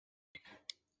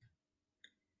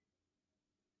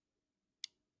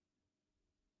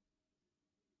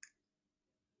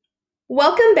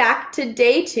Welcome back to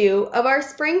day 2 of our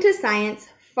Spring to Science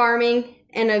Farming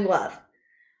in a Glove.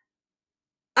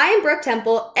 I am Brooke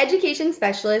Temple, Education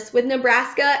Specialist with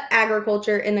Nebraska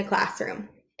Agriculture in the Classroom.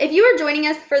 If you are joining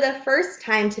us for the first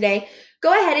time today,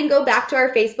 go ahead and go back to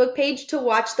our Facebook page to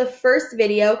watch the first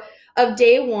video of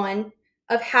day 1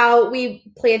 of how we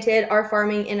planted our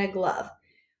Farming in a Glove.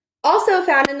 Also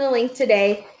found in the link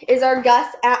today is our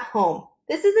Gus at Home.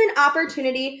 This is an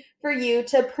opportunity for you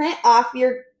to print off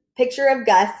your picture of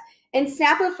Gus and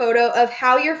snap a photo of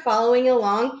how you're following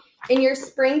along in your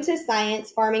Spring to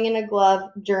Science Farming in a Glove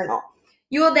journal.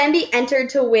 You will then be entered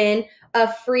to win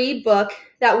a free book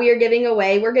that we are giving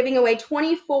away. We're giving away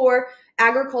 24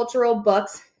 agricultural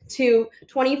books to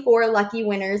 24 lucky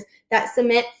winners that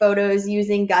submit photos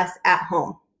using Gus at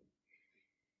Home.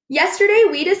 Yesterday,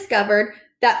 we discovered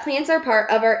that plants are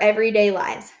part of our everyday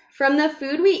lives. From the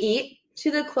food we eat, to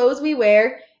the clothes we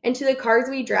wear, and to the cars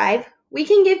we drive, we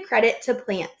can give credit to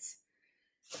plants.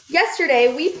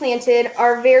 Yesterday, we planted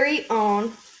our very own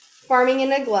Farming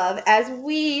in a Glove as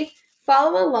we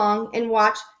follow along and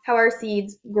watch how our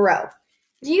seeds grow.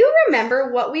 Do you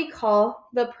remember what we call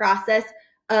the process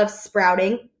of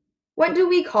sprouting? What do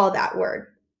we call that word?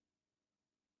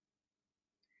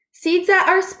 Seeds that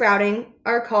are sprouting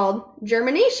are called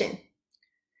germination.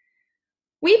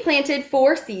 We planted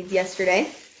 4 seeds yesterday.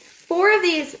 4 of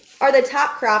these are the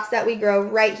top crops that we grow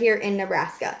right here in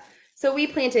Nebraska. So we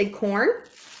planted corn,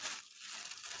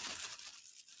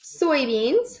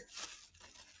 soybeans,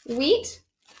 wheat,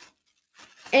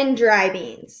 and dry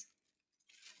beans.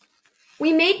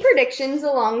 We made predictions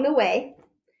along the way,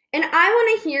 and I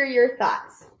want to hear your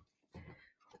thoughts.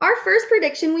 Our first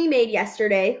prediction we made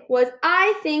yesterday was,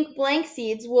 I think blank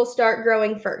seeds will start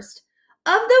growing first.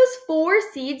 Of those 4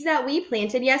 seeds that we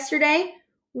planted yesterday,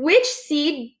 which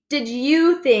seed did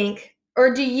you think,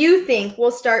 or do you think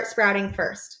will start sprouting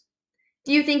first?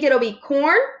 Do you think it'll be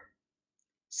corn,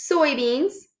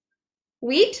 soybeans,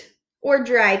 wheat, or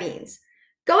dry beans?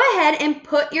 Go ahead and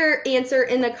put your answer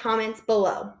in the comments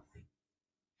below.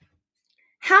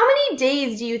 How many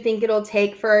days do you think it'll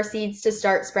take for our seeds to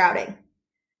start sprouting?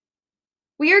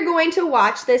 We are going to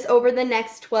watch this over the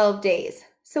next 12 days.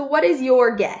 So what is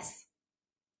your guess?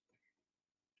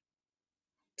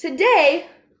 Today,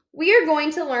 we are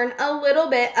going to learn a little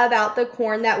bit about the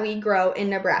corn that we grow in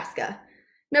Nebraska.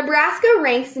 Nebraska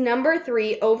ranks number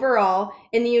 3 overall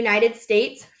in the United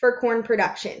States for corn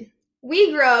production.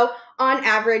 We grow, on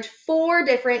average, 4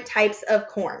 different types of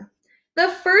corn.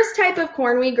 The first type of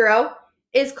corn we grow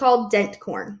is called dent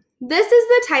corn. This is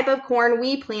the type of corn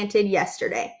we planted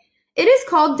yesterday. It is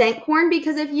called dent corn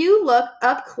because if you look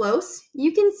up close,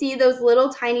 you can see those little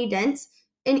tiny dents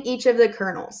in each of the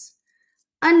kernels.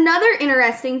 Another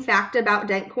interesting fact about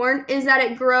dent corn is that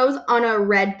it grows on a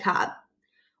red cob,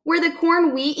 where the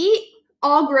corn we eat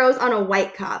all grows on a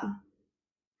white cob.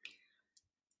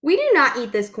 We do not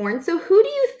eat this corn, so who do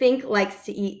you think likes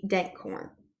to eat dent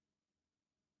corn?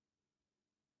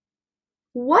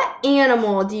 What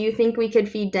animal do you think we could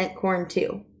feed dent corn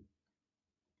to?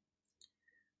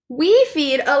 We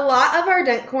feed a lot of our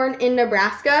dent corn in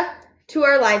Nebraska to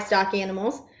our livestock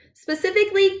animals,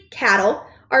 specifically cattle.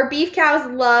 Our beef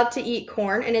cows love to eat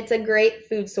corn, and it's a great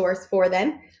food source for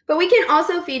them. But we can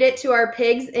also feed it to our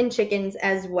pigs and chickens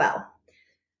as well.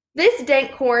 This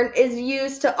dent corn is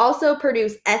used to also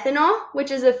produce ethanol,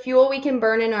 which is a fuel we can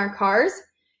burn in our cars,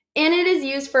 and it is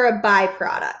used for a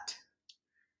byproduct.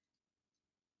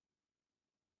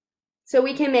 So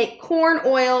we can make corn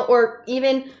oil or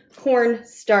even corn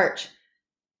starch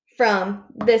from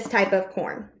this type of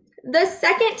corn. The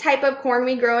second type of corn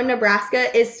we grow in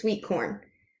Nebraska is sweet corn.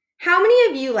 How many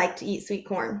of you like to eat sweet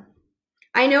corn?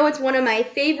 I know it's one of my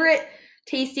favorite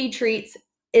tasty treats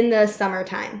in the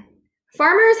summertime.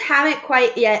 Farmers haven't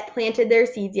quite yet planted their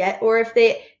seeds yet, or if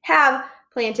they have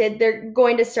planted, they're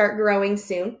going to start growing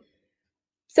soon.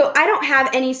 So I don't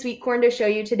have any sweet corn to show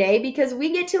you today because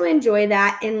we get to enjoy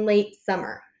that in late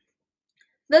summer.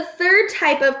 The third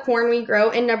type of corn we grow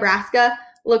in Nebraska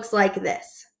looks like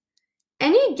this.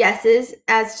 Any guesses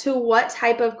as to what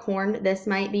type of corn this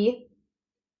might be?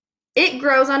 It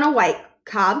grows on a white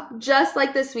cob, just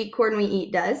like the sweet corn we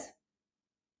eat does.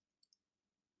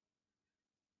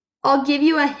 I'll give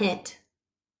you a hint.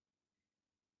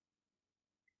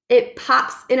 It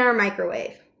pops in our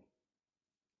microwave.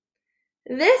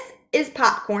 This is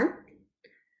popcorn.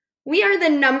 We are the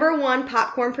number 1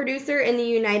 popcorn producer in the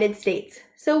United States.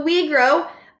 So we grow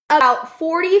about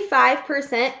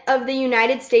 45% of the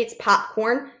United States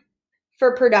popcorn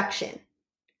for production.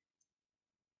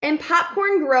 And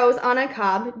popcorn grows on a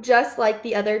cob just like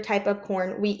the other type of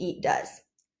corn we eat does.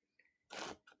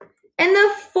 And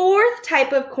the fourth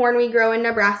type of corn we grow in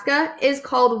Nebraska is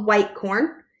called white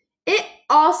corn. It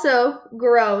also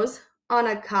grows on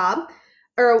a cob,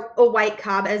 or a white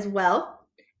cob as well.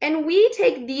 And we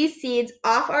take these seeds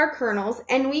off our kernels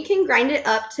and we can grind it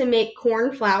up to make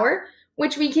corn flour,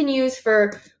 which we can use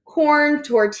for corn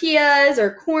tortillas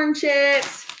or corn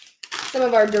chips, some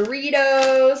of our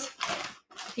Doritos,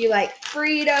 if you like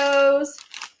Fritos.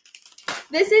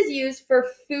 This is used for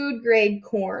food grade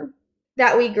corn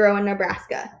that we grow in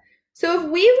Nebraska. So if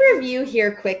we review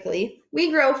here quickly, we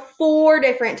grow 4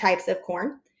 different types of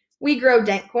corn. We grow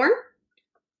dent corn,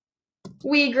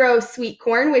 we grow sweet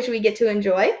corn, which we get to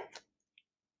enjoy,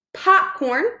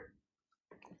 popcorn,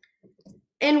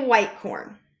 and white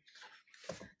corn.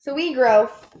 So we grow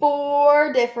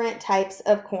 4 different types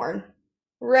of corn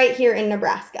right here in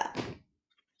Nebraska.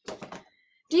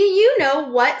 Do you know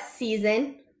what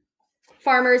season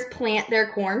farmers plant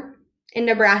their corn in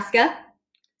Nebraska?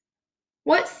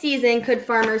 What season could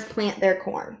farmers plant their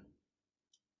corn?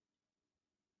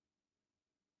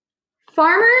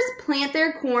 Farmers plant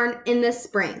their corn in the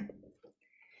spring.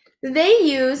 They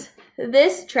use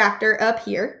this tractor up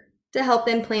here to help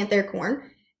them plant their corn,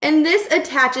 and this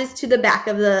attaches to the back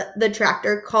of the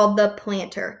tractor called the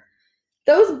planter.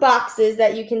 Those boxes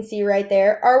that you can see right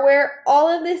there are where all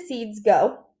of the seeds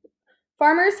go.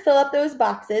 Farmers fill up those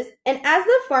boxes, and as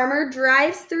the farmer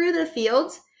drives through the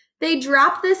fields, they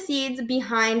drop the seeds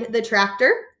behind the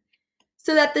tractor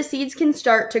so that the seeds can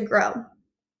start to grow.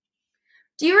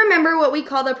 Do you remember what we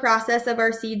call the process of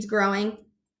our seeds growing?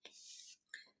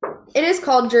 It is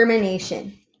called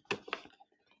germination.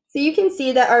 So you can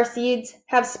see that our seeds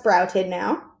have sprouted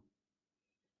now.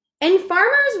 And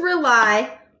farmers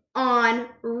rely on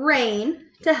rain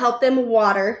to help them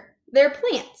water their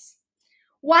plants.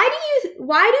 Why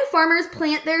do farmers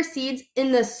plant their seeds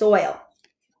in the soil?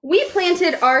 We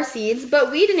planted our seeds,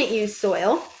 but we didn't use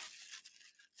soil.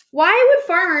 Why would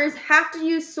farmers have to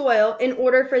use soil in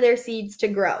order for their seeds to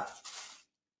grow?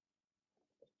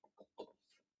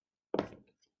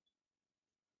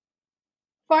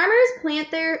 Farmers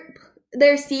plant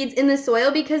their seeds in the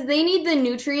soil because they need the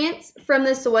nutrients from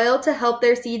the soil to help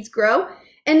their seeds grow,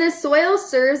 and the soil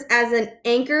serves as an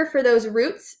anchor for those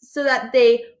roots so that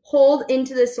they hold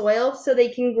into the soil so they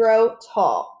can grow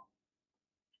tall.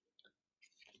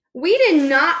 We did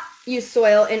not use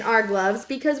soil in our gloves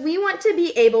because we want to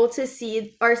be able to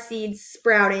see our seeds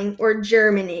sprouting or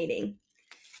germinating.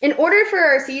 In order for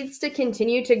our seeds to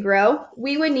continue to grow,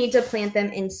 we would need to plant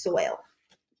them in soil.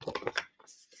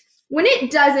 When it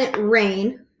doesn't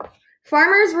rain,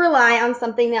 farmers rely on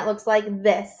something that looks like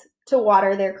this to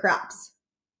water their crops.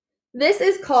 This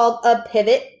is called a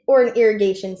pivot or an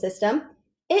irrigation system.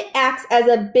 It acts as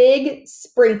a big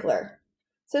sprinkler.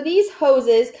 So these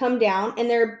hoses come down and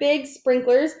they're big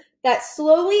sprinklers that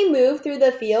slowly move through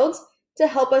the fields to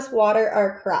help us water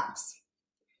our crops.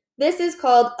 This is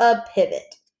called a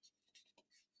pivot.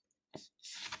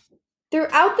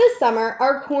 Throughout the summer,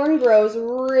 our corn grows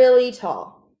really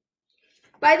tall.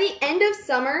 By the end of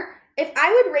summer, if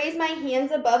I would raise my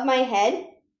hands above my head,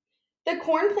 the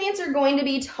corn plants are going to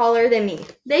be taller than me.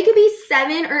 They could be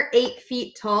 7 or 8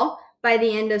 feet tall by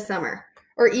the end of summer,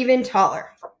 or even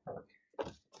taller.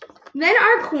 Then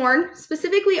our corn,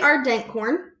 specifically our dent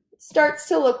corn, starts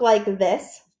to look like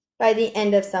this by the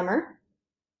end of summer.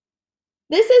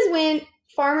 This is when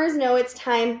farmers know it's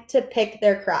time to pick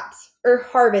their crops or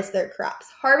harvest their crops.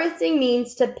 Harvesting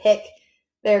means to pick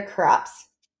their crops.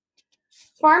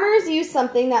 Farmers use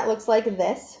something that looks like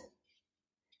this.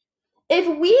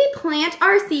 If we plant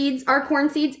our seeds, our corn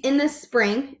seeds, in the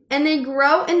spring and they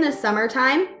grow in the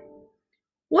summertime,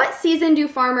 what season do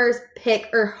farmers pick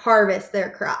or harvest their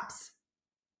crops?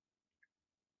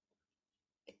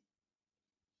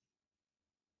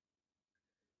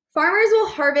 Farmers will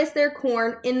harvest their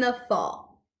corn in the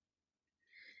fall.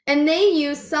 And they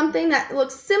use something that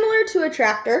looks similar to a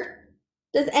tractor.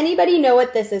 Does anybody know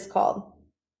what this is called?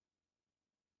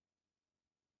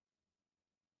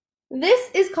 This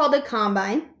is called a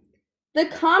combine. The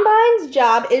combine's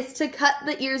job is to cut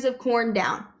the ears of corn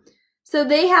down. So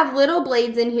they have little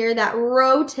blades in here that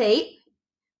rotate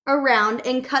around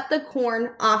and cut the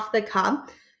corn off the cob.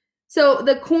 So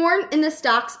the corn and the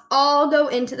stalks all go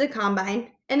into the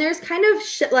combine, and there's kind of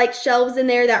like shelves in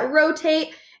there that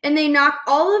rotate, and they knock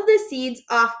all of the seeds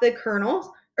off the kernels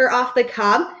or off the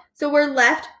cob. So we're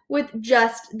left with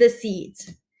just the seeds.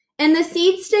 And the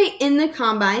seeds stay in the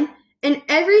combine, and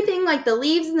everything like the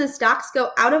leaves and the stalks go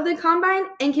out of the combine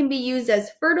and can be used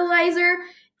as fertilizer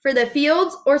for the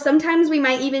fields, or sometimes we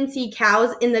might even see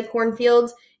cows in the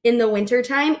cornfields in the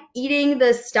wintertime eating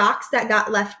the stalks that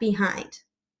got left behind.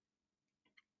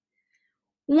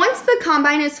 Once the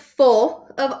combine is full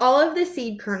of all of the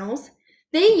seed kernels,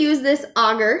 they use this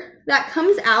auger that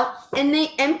comes out and they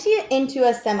empty it into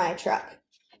a semi-truck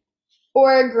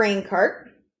or a grain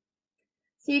cart.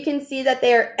 So you can see that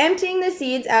they are emptying the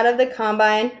seeds out of the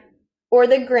combine or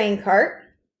the grain cart.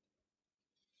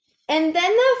 And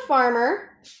then the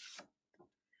farmer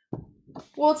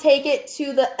will take it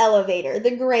to the elevator,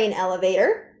 the grain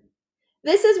elevator.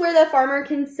 This is where the farmer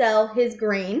can sell his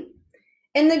grain.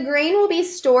 And the grain will be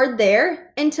stored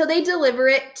there until they deliver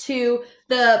it to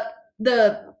the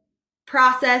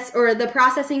process or the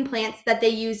processing plants that they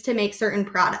use to make certain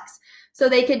products. So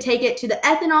they could take it to the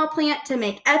ethanol plant to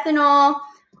make ethanol,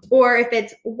 or if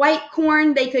it's white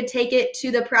corn, they could take it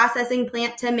to the processing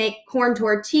plant to make corn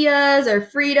tortillas or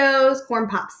Fritos, corn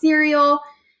pop cereal.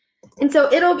 And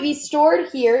so it'll be stored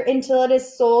here until it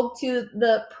is sold to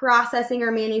the processing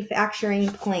or manufacturing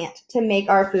plant to make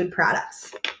our food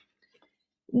products.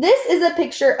 This is a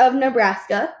picture of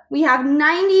Nebraska. We have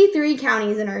 93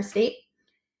 counties in our state.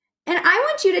 And I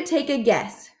want you to take a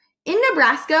guess. In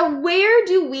Nebraska, where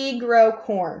do we grow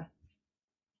corn?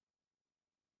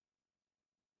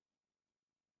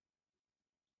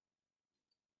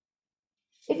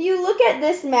 If you look at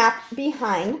this map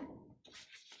behind,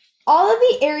 all of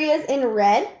the areas in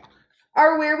red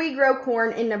are where we grow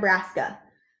corn in Nebraska.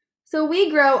 So we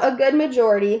grow a good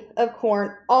majority of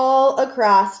corn all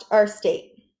across our state.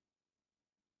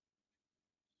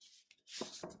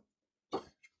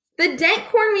 The dent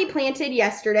corn we planted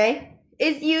yesterday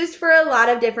is used for a lot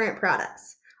of different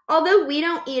products. Although we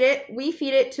don't eat it, we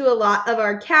feed it to a lot of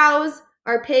our cows,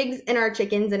 our pigs, and our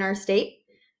chickens in our state.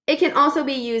 It can also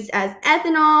be used as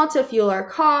ethanol to fuel our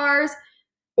cars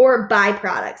or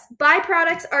byproducts.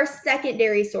 Byproducts are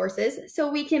secondary sources, so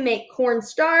we can make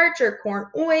cornstarch or corn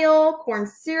oil, corn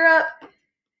syrup,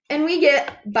 and we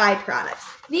get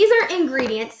byproducts. These are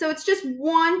ingredients, so it's just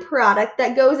one product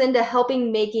that goes into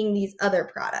helping making these other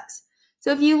products.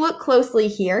 So if you look closely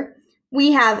here,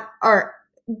 we have our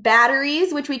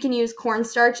batteries, which we can use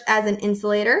cornstarch as an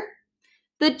insulator.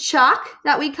 The chalk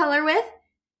that we color with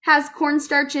has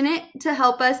cornstarch in it to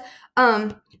help us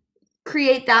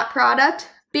create that product.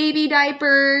 Baby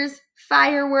diapers,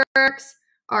 fireworks,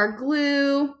 our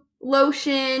glue,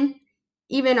 lotion,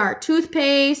 even our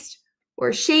toothpaste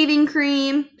or shaving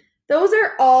cream. Those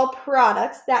are all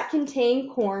products that contain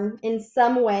corn in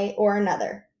some way or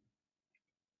another.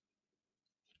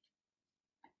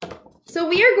 So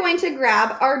we are going to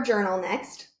grab our journal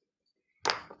next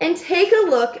and take a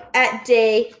look at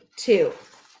day 2.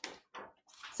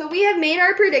 So we have made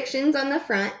our predictions on the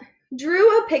front,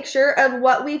 drew a picture of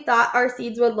what we thought our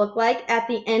seeds would look like at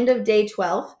the end of day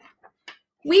 12.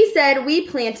 We said we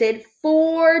planted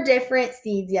 4 different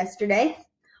seeds yesterday.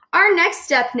 Our next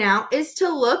step now is to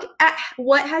look at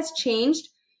what has changed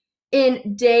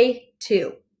in day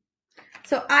 2.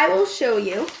 So I will show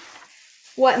you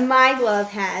what my glove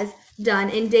has done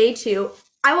in day 2.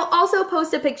 I will also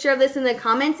post a picture of this in the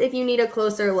comments if you need a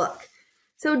closer look.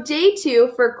 So day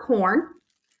 2 for corn.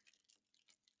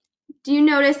 Do you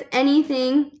notice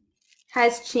anything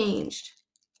has changed?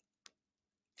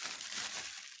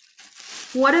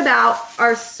 What about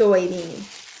our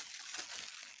soybean?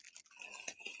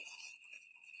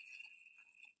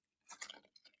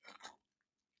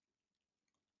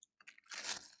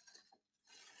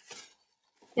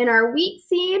 And our wheat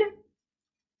seed,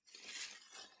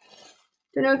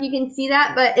 don't know if you can see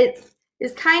that, but it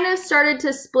is kind of started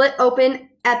to split open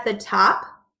at the top.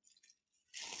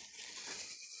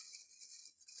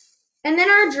 And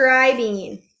then our dry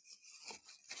bean.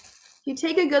 If you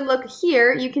take a good look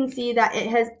here, you can see that it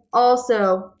has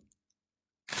also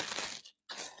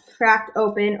cracked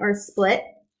open or split.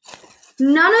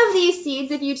 None of these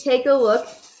seeds, if you take a look,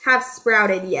 have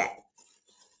sprouted yet.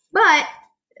 But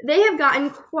they have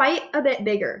gotten quite a bit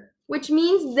bigger, which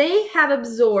means they have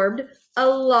absorbed a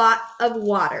lot of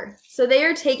water. So they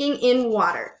are taking in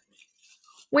water.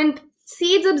 When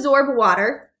seeds absorb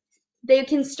water, they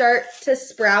can start to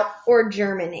sprout or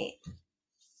germinate.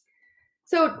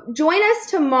 So join us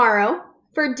tomorrow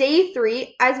for day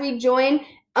 3 as we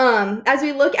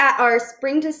look at our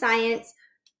Spring to Science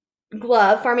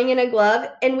glove, farming in a glove,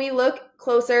 and we look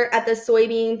closer at the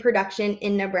soybean production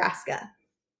in Nebraska.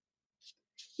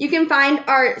 You can find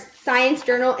our science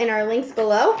journal in our links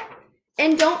below.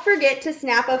 And don't forget to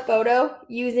snap a photo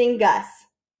using Gus.